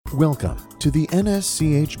Welcome to the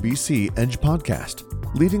NSCHBC Edge Podcast,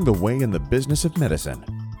 leading the way in the business of medicine.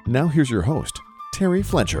 Now here's your host, Terry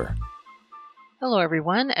Fletcher. Hello,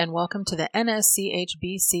 everyone, and welcome to the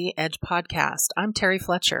NSCHBC Edge Podcast. I'm Terry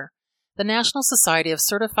Fletcher. The National Society of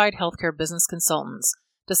Certified Healthcare Business Consultants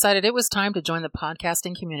decided it was time to join the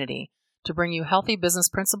podcasting community to bring you healthy business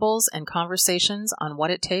principles and conversations on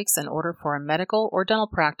what it takes in order for a medical or dental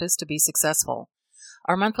practice to be successful.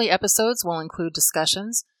 Our monthly episodes will include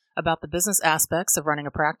discussions about the business aspects of running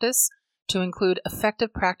a practice, to include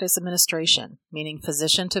effective practice administration, meaning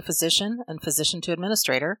physician to physician and physician to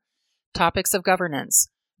administrator, topics of governance,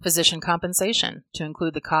 physician compensation, to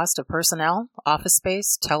include the cost of personnel, office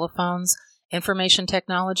space, telephones, information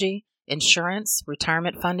technology, insurance,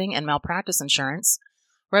 retirement funding and malpractice insurance,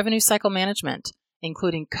 revenue cycle management,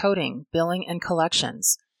 including coding, billing, and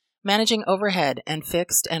collections, managing overhead and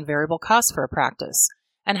fixed and variable costs for a practice,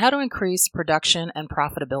 and how to increase production and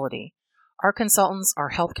profitability. Our consultants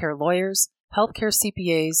are healthcare lawyers, healthcare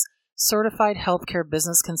CPAs, certified healthcare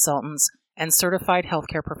business consultants, and certified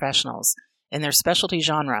healthcare professionals in their specialty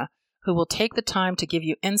genre who will take the time to give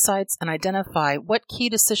you insights and identify what key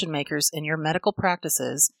decision makers in your medical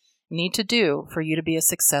practices need to do for you to be a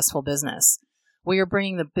successful business. We are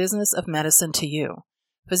bringing the business of medicine to you.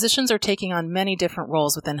 Physicians are taking on many different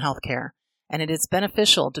roles within healthcare, and it is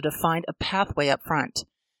beneficial to define a pathway up front.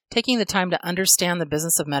 Taking the time to understand the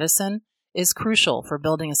business of medicine is crucial for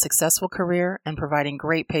building a successful career and providing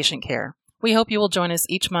great patient care. We hope you will join us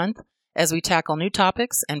each month as we tackle new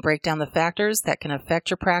topics and break down the factors that can affect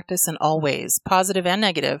your practice in all ways, positive and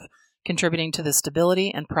negative, contributing to the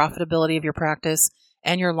stability and profitability of your practice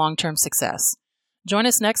and your long-term success. Join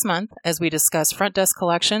us next month as we discuss front desk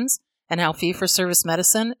collections and how fee-for-service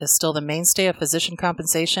medicine is still the mainstay of physician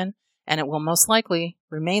compensation, and it will most likely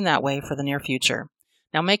remain that way for the near future.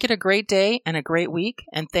 Now make it a great day and a great week,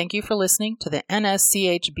 and thank you for listening to the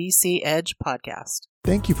NSCHBC Edge Podcast.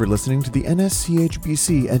 Thank you for listening to the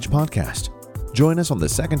NSCHBC Edge Podcast. Join us on the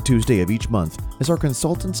second Tuesday of each month as our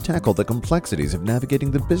consultants tackle the complexities of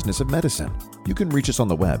navigating the business of medicine. You can reach us on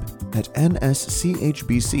the web at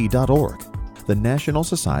nschbc.org, the National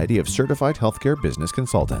Society of Certified Healthcare Business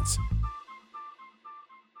Consultants.